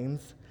turn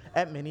lanes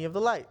at many of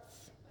the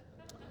lights.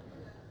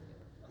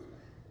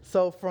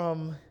 So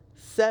from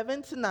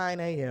 7 to 9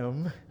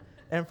 a.m.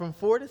 and from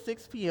 4 to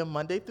 6 p.m.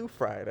 Monday through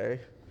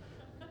Friday,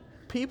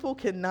 people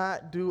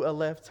cannot do a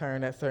left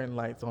turn at certain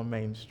lights on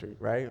Main Street,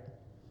 right?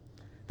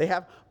 They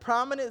have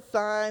prominent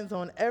signs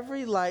on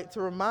every light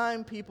to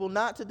remind people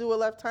not to do a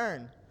left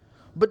turn.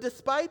 But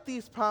despite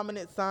these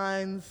prominent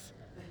signs,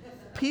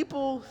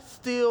 people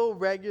still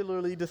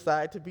regularly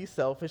decide to be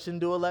selfish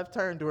and do a left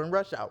turn during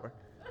rush hour.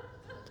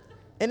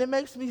 And it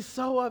makes me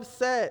so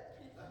upset.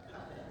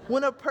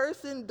 When a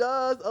person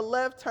does a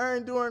left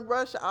turn during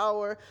rush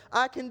hour,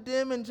 I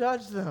condemn and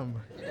judge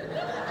them.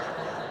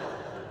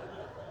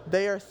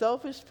 They are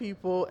selfish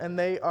people and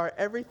they are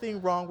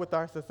everything wrong with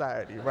our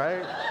society,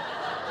 right?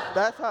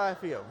 That's how I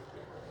feel.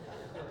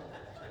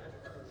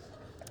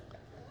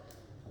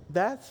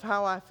 That's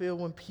how I feel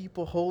when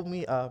people hold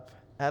me up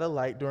at a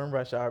light during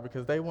rush hour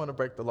because they want to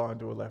break the law and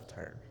do a left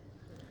turn.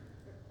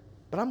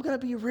 But I'm going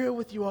to be real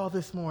with you all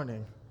this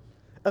morning.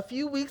 A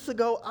few weeks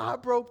ago, I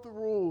broke the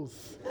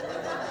rules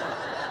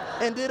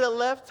and did a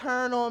left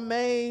turn on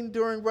Main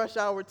during rush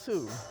hour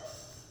too.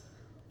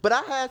 But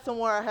I had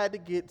somewhere I had to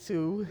get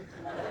to,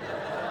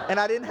 and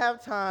I didn't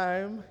have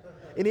time.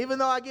 And even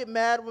though I get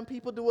mad when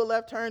people do a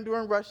left turn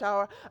during rush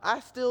hour,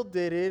 I still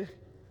did it,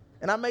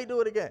 and I may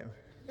do it again.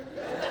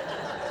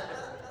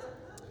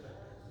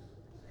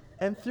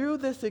 And through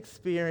this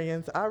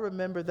experience, I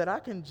remember that I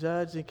can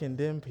judge and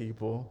condemn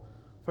people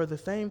for the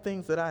same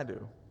things that I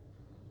do.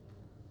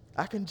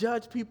 I can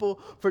judge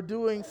people for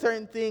doing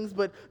certain things,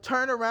 but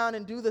turn around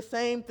and do the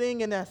same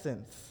thing in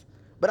essence.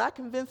 But I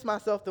convince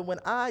myself that when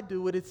I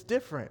do it, it's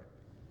different.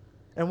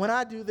 And when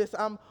I do this,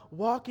 I'm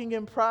walking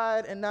in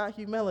pride and not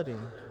humility.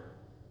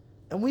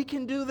 And we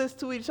can do this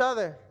to each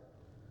other.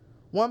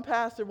 One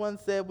pastor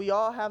once said, we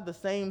all have the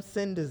same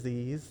sin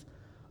disease,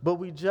 but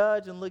we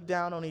judge and look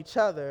down on each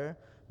other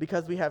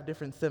because we have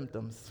different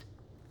symptoms.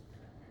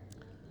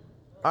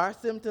 Our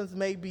symptoms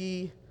may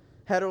be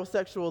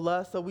heterosexual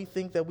lust, so we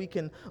think that we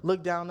can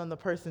look down on the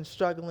person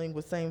struggling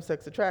with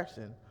same-sex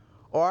attraction.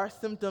 Or our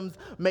symptoms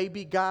may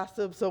be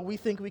gossip, so we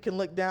think we can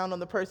look down on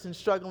the person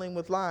struggling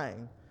with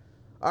lying.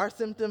 Our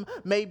symptom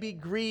may be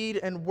greed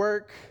and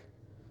work,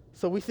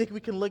 so we think we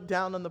can look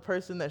down on the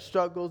person that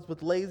struggles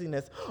with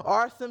laziness.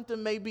 Our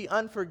symptom may be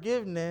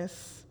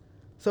unforgiveness,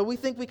 so we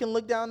think we can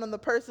look down on the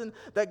person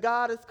that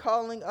God is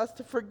calling us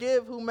to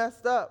forgive who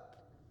messed up.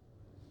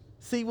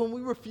 See, when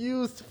we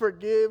refuse to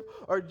forgive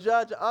or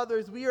judge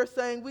others, we are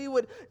saying we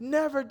would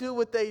never do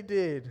what they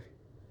did.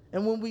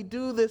 And when we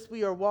do this,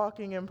 we are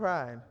walking in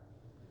pride.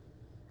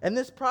 And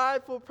this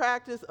prideful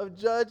practice of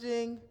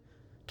judging,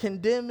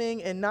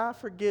 condemning, and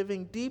not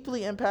forgiving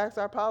deeply impacts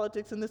our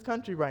politics in this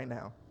country right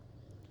now.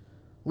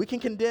 We can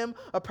condemn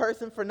a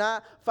person for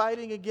not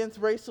fighting against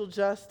racial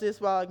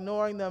justice while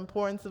ignoring the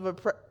importance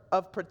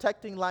of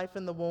protecting life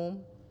in the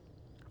womb.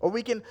 Or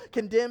we can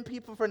condemn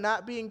people for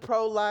not being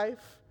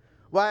pro-life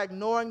while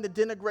ignoring the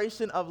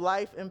denigration of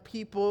life and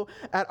people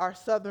at our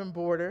southern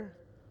border.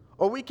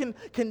 Or we can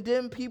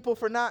condemn people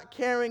for not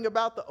caring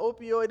about the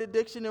opioid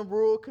addiction in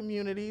rural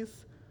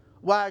communities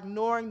while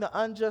ignoring the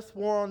unjust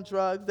war on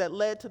drugs that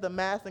led to the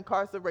mass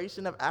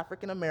incarceration of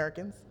African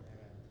Americans.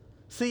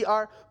 See,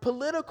 our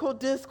political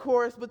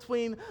discourse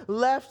between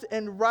left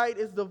and right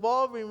is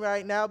devolving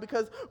right now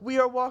because we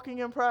are walking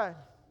in pride.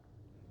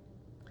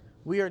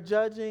 We are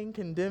judging,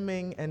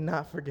 condemning, and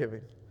not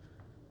forgiving.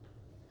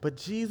 But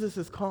Jesus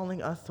is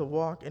calling us to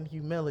walk in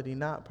humility,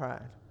 not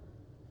pride.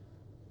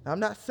 Now, I'm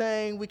not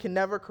saying we can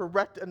never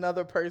correct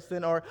another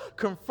person or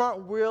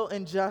confront real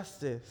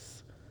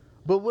injustice.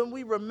 But when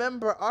we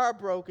remember our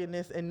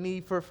brokenness and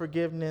need for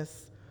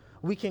forgiveness,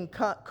 we can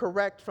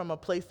correct from a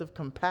place of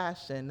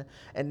compassion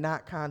and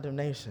not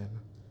condemnation.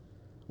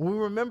 When we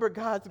remember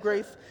God's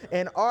grace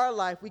in our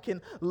life, we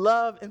can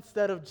love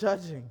instead of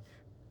judging.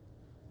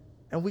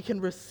 and we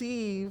can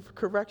receive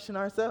correction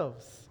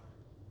ourselves.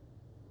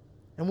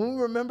 And when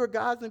we remember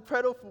God's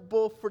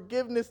incredible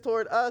forgiveness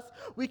toward us,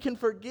 we can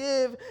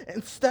forgive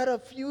instead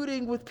of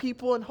feuding with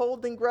people and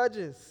holding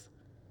grudges.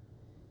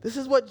 This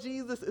is what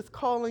Jesus is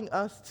calling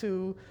us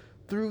to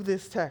through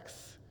this text.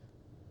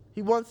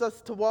 He wants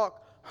us to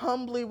walk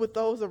humbly with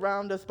those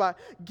around us by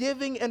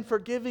giving and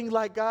forgiving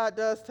like God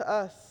does to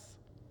us.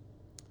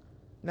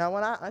 Now,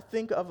 when I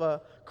think of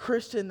a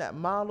Christian that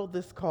modeled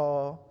this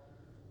call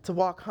to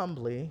walk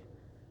humbly,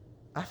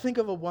 I think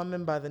of a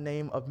woman by the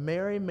name of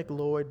Mary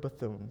McLeod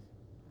Bethune.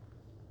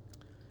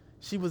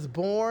 She was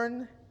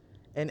born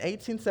in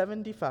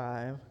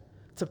 1875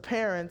 to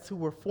parents who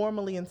were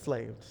formerly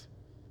enslaved.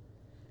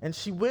 And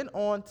she went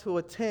on to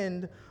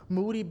attend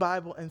Moody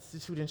Bible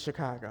Institute in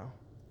Chicago.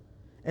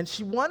 And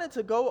she wanted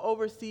to go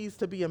overseas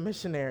to be a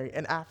missionary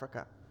in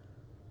Africa.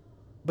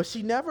 But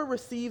she never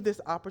received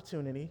this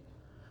opportunity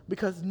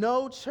because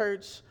no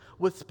church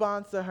would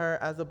sponsor her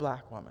as a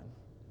black woman.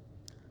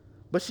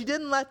 But she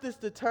didn't let this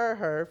deter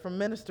her from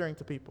ministering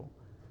to people.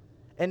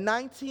 In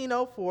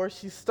 1904,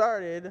 she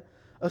started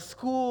a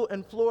school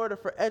in Florida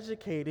for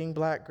educating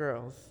black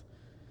girls.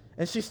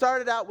 And she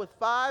started out with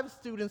 5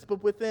 students,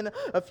 but within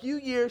a few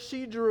years,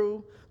 she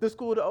drew the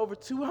school to over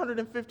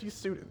 250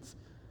 students.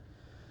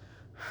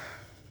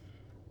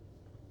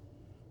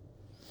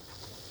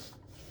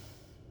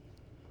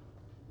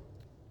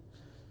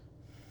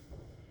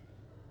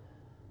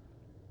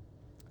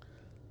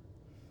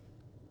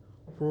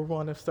 Rule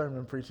 1 of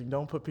sermon preaching: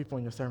 don't put people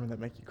in your sermon that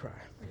make you cry.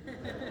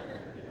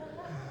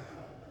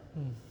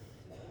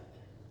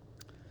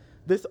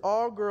 This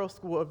all-girls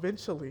school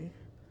eventually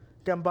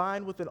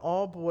combined with an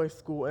all-boys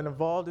school and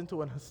evolved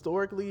into an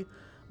historically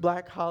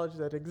black college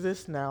that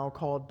exists now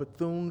called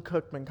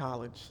Bethune-Cookman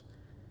College.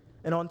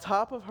 And on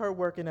top of her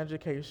work in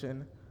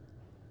education,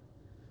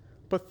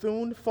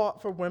 Bethune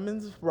fought for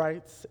women's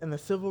rights and the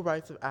civil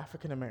rights of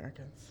African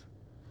Americans.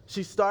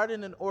 She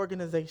started an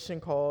organization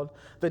called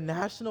the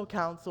National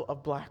Council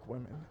of Black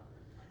Women.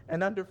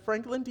 And under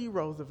Franklin D.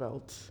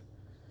 Roosevelt,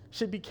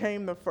 she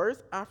became the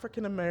first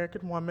African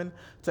American woman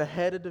to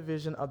head a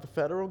division of the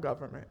federal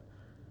government,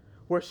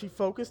 where she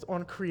focused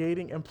on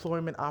creating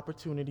employment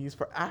opportunities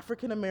for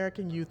African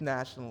American youth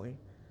nationally.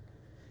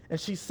 And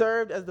she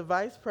served as the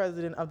vice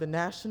president of the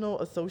National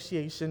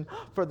Association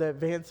for the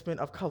Advancement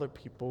of Colored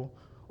People,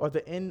 or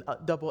the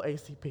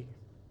NAACP.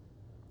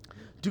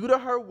 Due to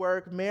her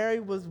work, Mary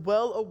was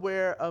well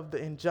aware of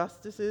the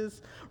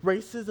injustices,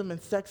 racism,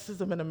 and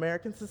sexism in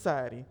American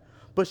society,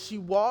 but she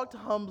walked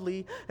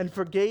humbly and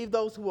forgave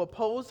those who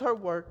opposed her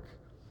work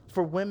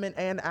for women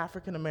and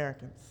African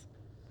Americans.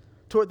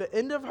 Toward the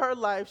end of her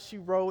life, she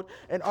wrote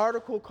an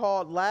article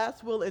called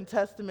Last Will and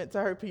Testament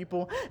to her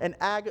people in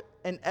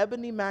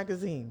Ebony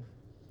magazine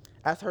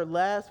as her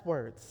last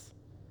words.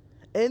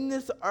 In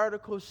this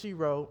article, she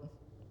wrote,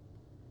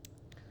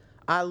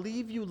 "I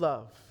leave you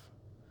love.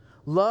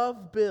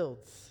 Love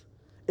builds.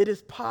 It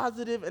is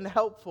positive and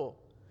helpful.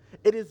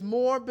 It is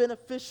more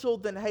beneficial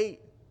than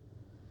hate.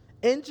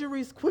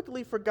 Injuries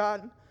quickly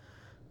forgotten,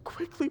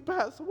 quickly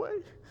pass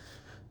away.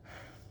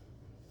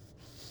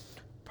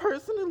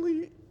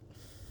 Personally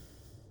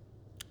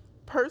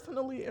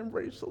and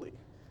racially,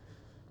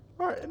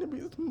 our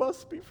enemies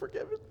must be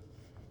forgiven."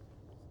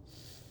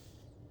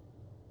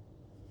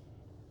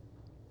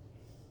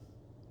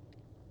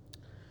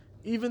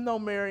 Even though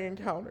Mary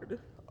encountered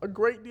a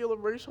great deal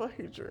of racial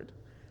hatred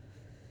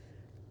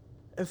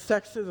and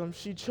sexism,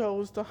 she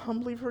chose to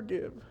humbly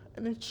forgive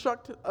and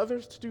instructed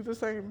others to do the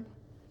same.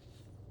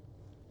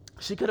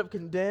 She could have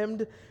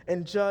condemned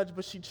and judged,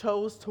 but she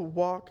chose to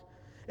walk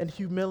in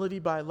humility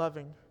by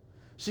loving.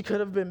 She could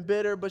have been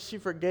bitter, but she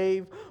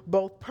forgave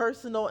both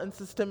personal and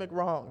systemic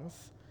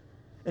wrongs.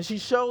 And she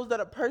shows that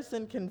a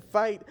person can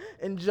fight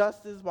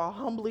injustice while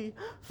humbly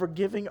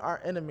forgiving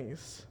our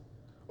enemies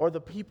or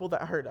the people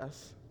that hurt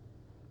us.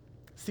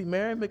 See,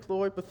 Mary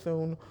McLeod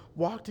Bethune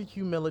walked in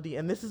humility,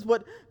 and this is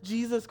what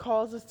Jesus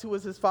calls us to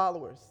as his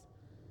followers.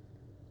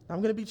 I'm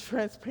going to be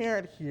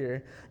transparent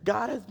here.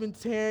 God has been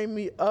tearing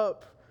me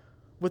up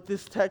with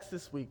this text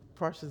this week.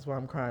 Partially is why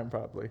I'm crying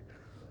probably.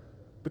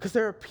 Because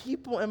there are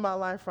people in my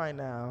life right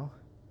now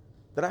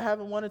that I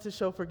haven't wanted to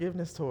show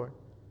forgiveness toward.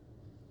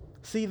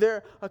 See, there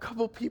are a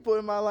couple people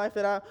in my life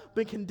that I've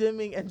been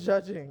condemning and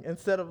judging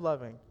instead of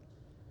loving.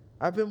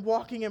 I've been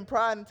walking in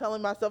pride and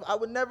telling myself I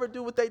would never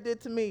do what they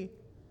did to me.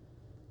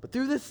 But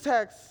through this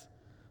text,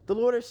 the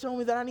Lord has shown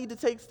me that I need to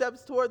take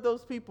steps toward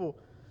those people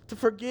to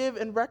forgive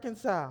and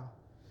reconcile.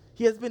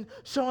 He has been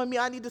showing me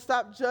I need to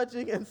stop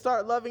judging and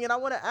start loving. And I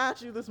want to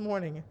ask you this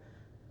morning,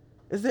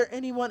 is there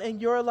anyone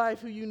in your life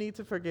who you need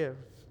to forgive?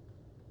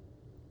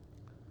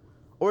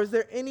 Or is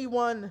there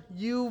anyone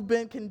you've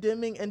been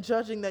condemning and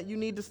judging that you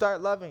need to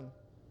start loving?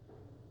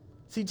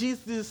 See,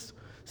 Jesus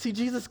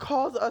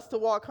calls us to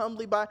walk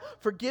humbly by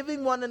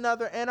forgiving one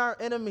another and our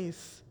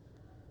enemies.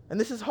 And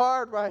this is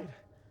hard, right?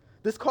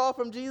 This call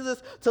from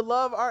Jesus to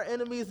love our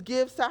enemies,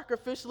 give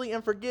sacrificially,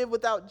 and forgive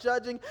without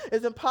judging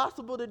is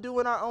impossible to do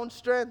in our own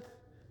strength.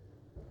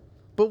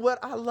 But what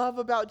I love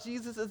about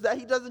Jesus is that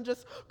he doesn't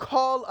just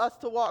call us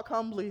to walk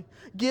humbly,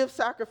 give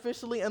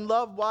sacrificially, and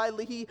love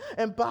widely. He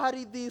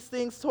embodied these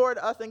things toward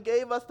us and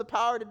gave us the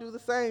power to do the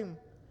same.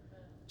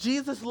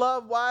 Jesus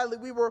loved widely.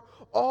 We were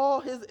all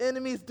his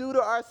enemies due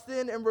to our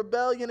sin and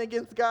rebellion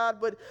against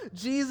God, but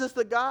Jesus,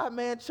 the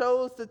God-man,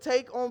 chose to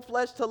take on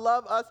flesh to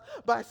love us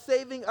by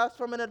saving us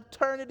from an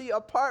eternity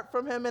apart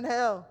from him in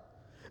hell.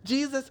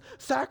 Jesus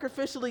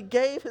sacrificially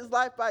gave his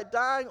life by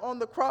dying on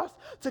the cross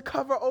to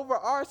cover over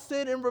our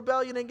sin and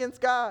rebellion against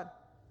God.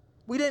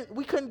 We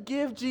couldn't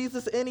give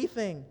Jesus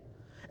anything.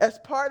 As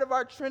part of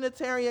our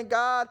Trinitarian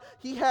God,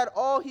 he had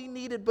all he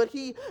needed, but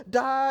he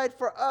died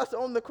for us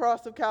on the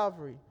cross of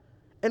Calvary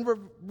and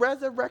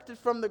resurrected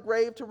from the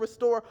grave to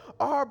restore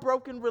our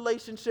broken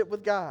relationship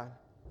with God.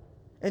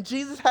 And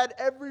Jesus had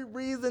every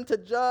reason to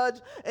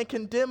judge and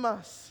condemn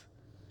us.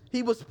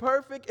 He was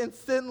perfect and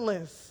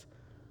sinless,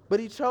 but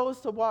he chose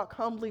to walk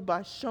humbly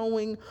by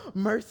showing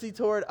mercy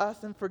toward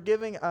us and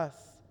forgiving us.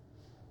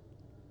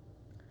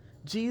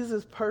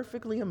 Jesus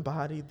perfectly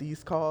embodied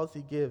these calls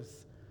he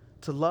gives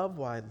to love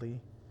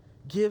widely,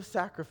 give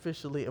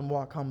sacrificially, and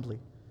walk humbly.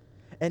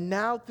 And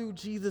now through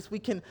Jesus, we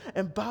can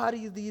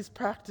embody these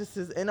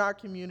practices in our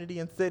community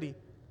and city.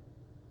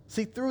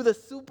 See, through the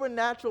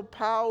supernatural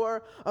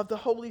power of the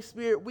Holy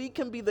Spirit, we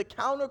can be the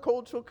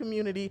countercultural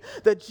community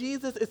that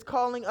Jesus is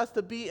calling us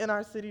to be in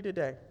our city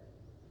today.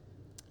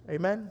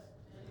 Amen?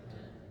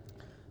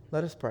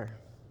 Let us pray.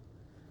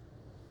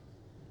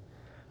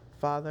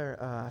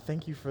 Father,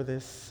 thank you for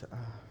this,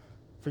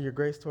 for your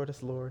grace toward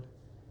us, Lord.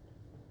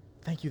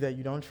 Thank you that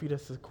you don't treat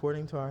us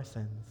according to our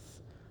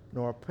sins,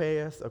 nor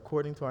pay us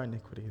according to our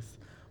iniquities,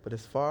 but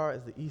as far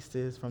as the east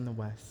is from the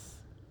west,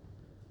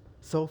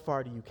 so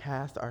far do you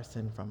cast our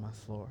sin from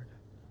us, Lord.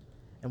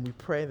 And we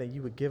pray that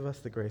you would give us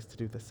the grace to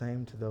do the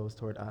same to those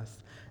toward us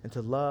and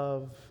to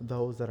love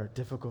those that are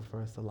difficult for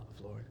us to love,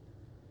 Lord.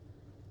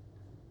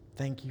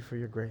 Thank you for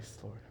your grace,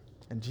 Lord.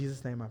 In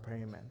Jesus' name I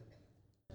pray, amen.